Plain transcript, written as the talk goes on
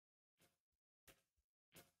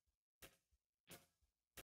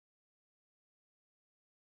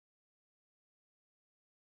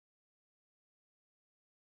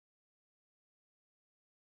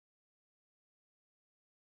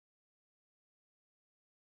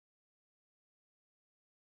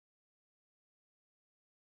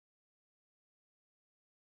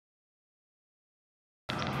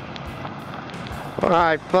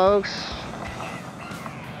Alright folks,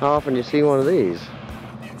 how often do you see one of these?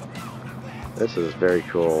 This is very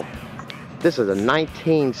cool. This is a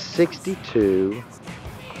 1962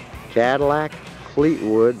 Cadillac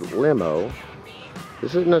Fleetwood Limo.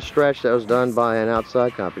 This isn't a stretch that was done by an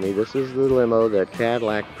outside company. This is the limo that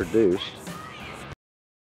Cadillac produced.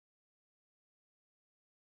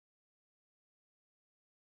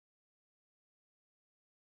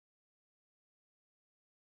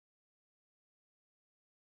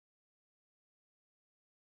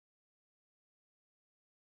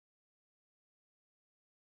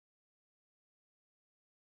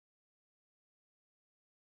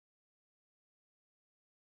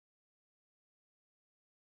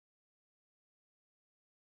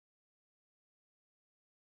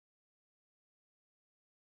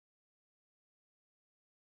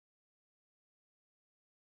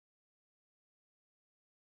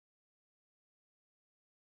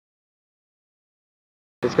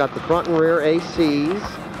 It's got the front and rear ACs,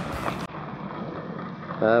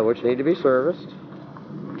 which need to be serviced.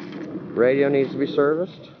 Radio needs to be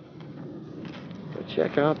serviced. But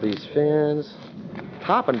check out these fins.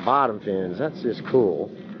 Top and bottom fins, that's just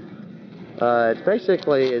cool. It's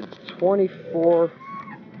basically a 24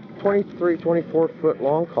 foot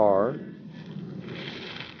long car.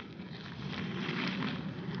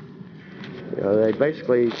 You know, they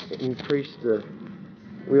basically increased the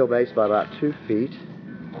wheelbase by about 2 feet.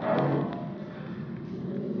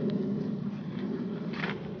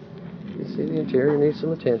 You see the interior needs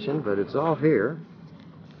some attention, but it's all here.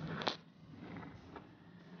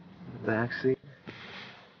 The back seat.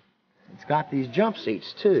 It's got these jump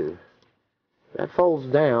seats too. That folds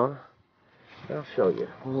down. I'll show you.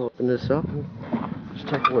 We'll open this up and just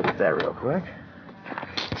take a look at that real quick.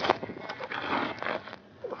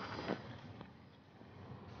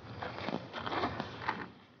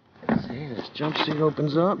 See, this jump seat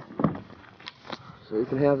opens up so you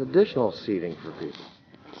can have additional seating for people.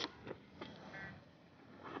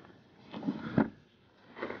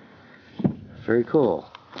 Very cool.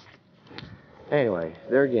 Anyway,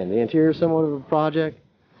 there again, the interior is somewhat of a project,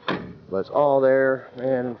 but it's all there,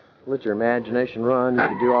 and let your imagination run. You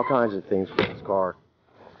can do all kinds of things with this car.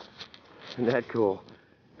 Isn't that cool?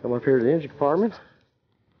 Come up here to the engine compartment.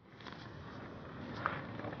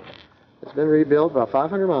 It's been rebuilt about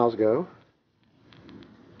 500 miles ago.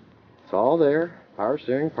 It's all there. Power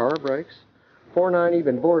steering, power brakes. 490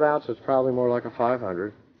 been bored out, so it's probably more like a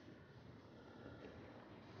 500.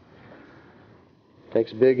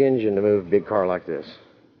 Takes a big engine to move a big car like this.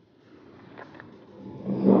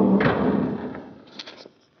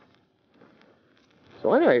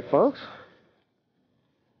 So anyway, folks,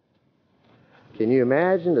 can you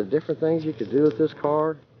imagine the different things you could do with this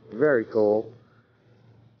car? Very cool.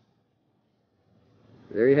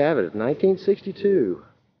 There you have it, 1962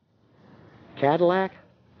 Cadillac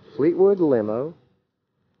Fleetwood Limo.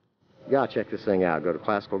 You gotta check this thing out. Go to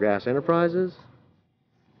Classical Gas Enterprises,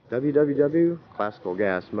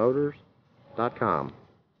 www.ClassicalGasMotors.com.